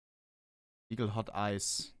Eagle Hot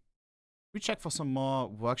Eyes. We check for some more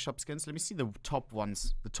workshop skins. Let me see the top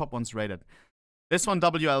ones. The top ones rated. This one,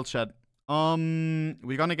 WL chat.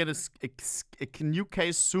 We're gonna get a new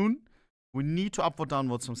case soon. We need to upvote,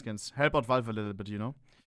 downvote some skins. Help out Valve a little bit, you know?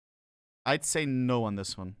 I'd say no on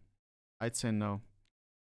this one. I'd say no.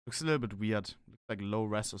 Looks a little bit weird. Looks like low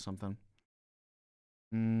res or something.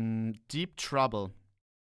 Deep Trouble.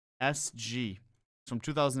 SG. It's from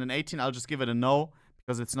 2018. I'll just give it a no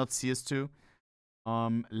because it's not CS2.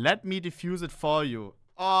 Let me diffuse it for you.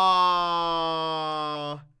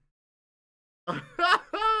 Oh.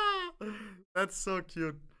 That's so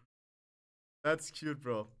cute. That's cute,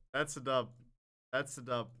 bro. That's a dub. That's a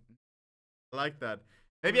dub. I like that.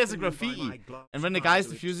 Maybe as a graffiti. And when the guy's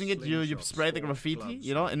diffusing it, you spray the graffiti,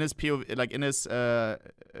 you know, in his POV, like in his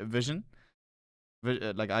vision.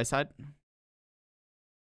 Like eyesight.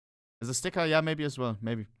 As a sticker, yeah, maybe as well.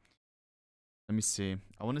 Maybe. Let me see.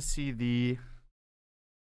 I want to see the...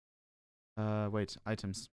 wait.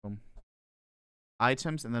 Items. Boom.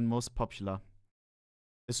 Items and then most popular.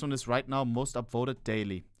 This one is right now most upvoted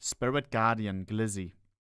daily. Spirit Guardian, Glizzy.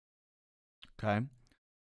 Okay.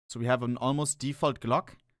 So we have an almost default Glock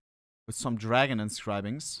with some dragon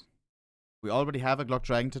inscribings. We already have a Glock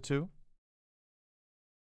dragon tattoo.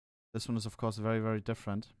 This one is of course very, very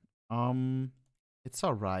different. It's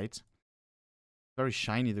alright. Very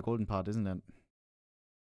shiny, the golden part, isn't it?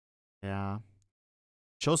 Yeah.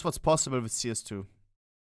 Shows what's possible with CS2.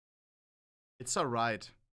 It's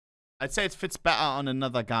alright. I'd say it fits better on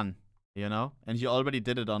another gun, you know? And he already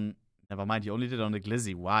did it on... Never mind, he only did it on the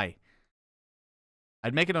Glizzy. Why?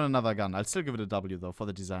 I'd make it on another gun. I'll still give it a W, though, for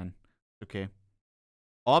the design. Okay.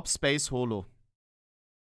 Orb Space Holo.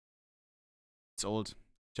 It's old.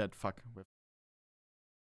 Chat, fuck.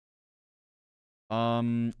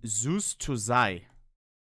 Zeus to Zai.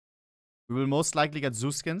 We will most likely get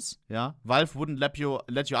Zeus skins, yeah? Valve wouldn't let you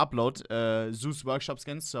upload Zeus Workshop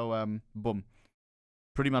skins, so, boom.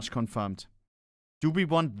 Pretty much confirmed. Do we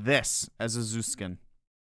want this as a Zeus skin?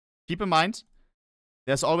 Keep in mind,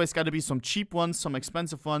 there's always got to be some cheap ones, some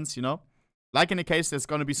expensive ones, you know? Like in the case, there's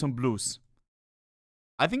going to be some blues.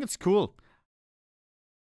 I think it's cool.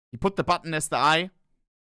 You put the button as the eye.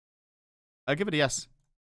 I'll give it a yes.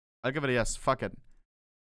 I'll give it a yes. Fuck it.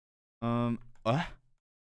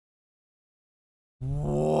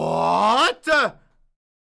 What?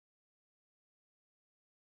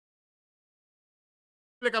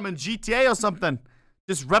 Like I'm in GTA or something.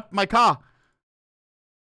 Just wrecked my car.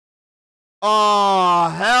 Oh,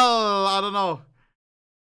 hell. I don't know.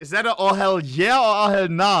 Is that a oh hell yeah or oh hell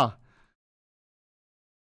nah?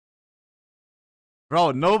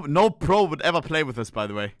 Bro, no pro would ever play with this, by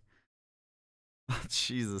the way. Oh,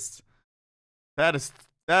 Jesus. That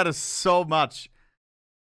is so much.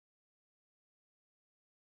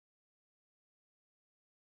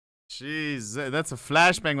 Jeez, that's a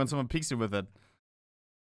flashbang when someone peeks you with it.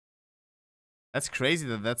 That's crazy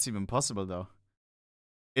that that's even possible, though.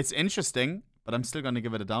 It's interesting, but I'm still gonna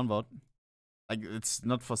give it a downvote. Like, it's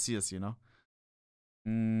not for CS, you know?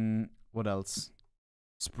 What else?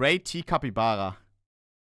 Spray Tea Capybara.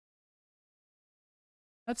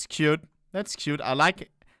 That's cute. That's cute. I like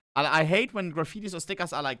it. I hate when graffitis or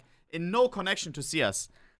stickers are, like, in no connection to CS.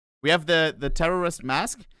 We have the terrorist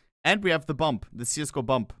mask, and we have the bump. The CSGO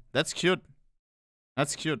bump. That's cute.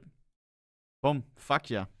 That's cute. Boom. Fuck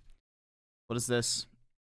yeah. What is this?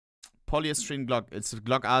 Polyestrine Glock. It's a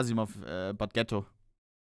Glock Asimov, but ghetto.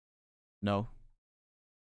 No.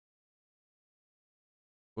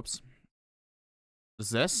 Whoops. What is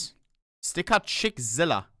this? Sticker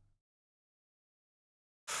Chickzilla.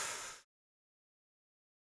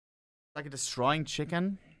 Like a destroying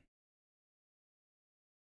chicken.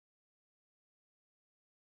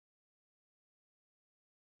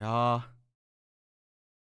 Yeah.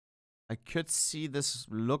 I could see this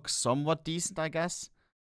look somewhat decent, I guess.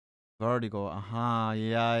 Vertigo. Aha.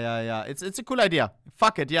 Yeah. It's a cool idea.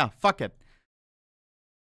 Fuck it. Yeah. Fuck it.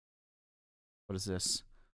 What is this?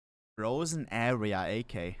 Frozen Area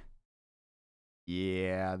AK.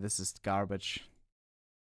 Yeah, this is garbage.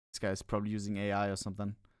 This guy is probably using AI or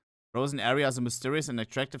something. Frozen Area is a mysterious and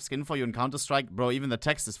attractive skin for you in Counter-Strike. Bro, even the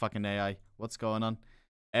text is fucking AI. What's going on?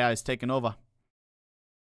 AI is taking over.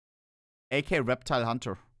 AK Reptile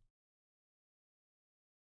Hunter.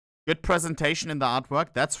 Good presentation in the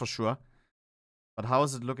artwork, that's for sure. But how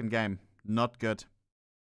does it look in game? Not good.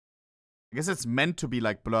 I guess it's meant to be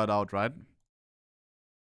like blurred out, right?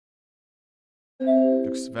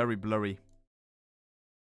 Looks very blurry.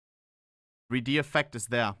 3D effect is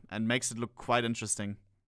there and makes it look quite interesting.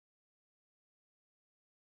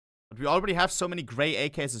 But we already have so many gray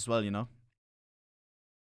AKs as well, you know?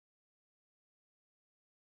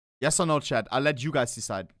 Yes or no, chat? I'll let you guys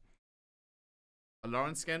decide. A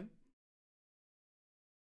Lauren skin?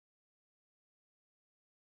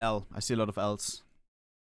 L. I see a lot of L's.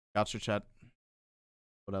 Got you, chat.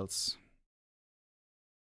 What else?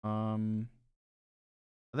 Are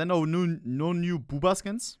there no new Booba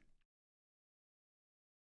skins?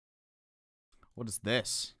 What is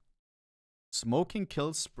this? Smoking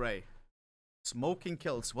kills spray. Smoking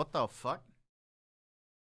kills. What the fuck?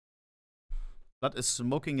 That is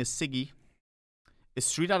smoking a ciggy. A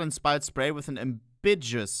street art inspired spray with an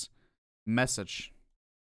ambiguous message.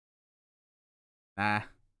 Nah.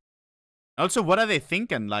 Also, what are they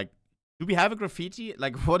thinking? Like, do we have a graffiti?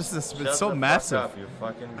 Like, what is this? It's so massive. Up, you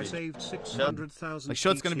fucking I saved 600,000. Like,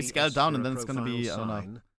 sure, it's gonna be scaled down, and then it's gonna be, I don't know.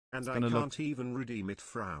 And it's I gonna can't even redeem it.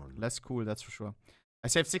 Frown. Less cool, that's for sure. I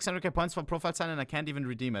saved 600k points for profile sign, and I can't even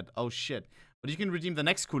redeem it. Oh shit! But you can redeem the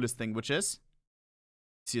next coolest thing, which is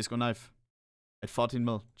CSGO knife at 14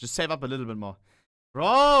 mil. Just save up a little bit more,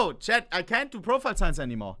 bro. Chat, I can't do profile signs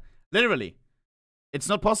anymore. Literally, it's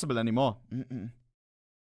not possible anymore.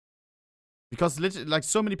 Because literally, like,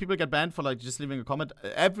 so many people get banned for like just leaving a comment.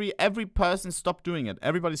 Every person stopped doing it.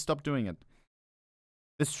 Everybody stopped doing it.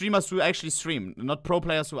 The streamers who actually stream, not pro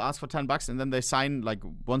players who ask for $10 and then they sign like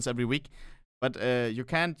once every week. But you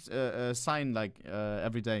can't sign like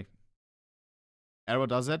every day. Arrow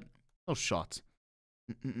does it. No shot.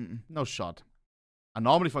 No shot.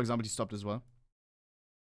 Anomaly, for example, he stopped as well.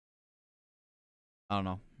 I don't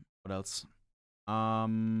know. What else?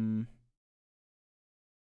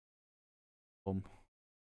 Boom.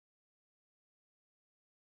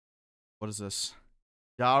 What is this?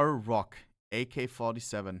 Yar Rock.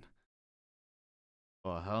 AK-47.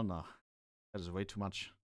 Oh, hell no. That is way too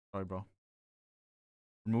much. Sorry, bro.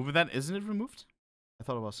 Remove that? Isn't it removed? I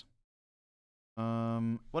thought it was.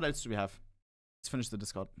 What else do we have? Let's finish the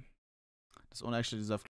Discord. Does Ohne actually deserve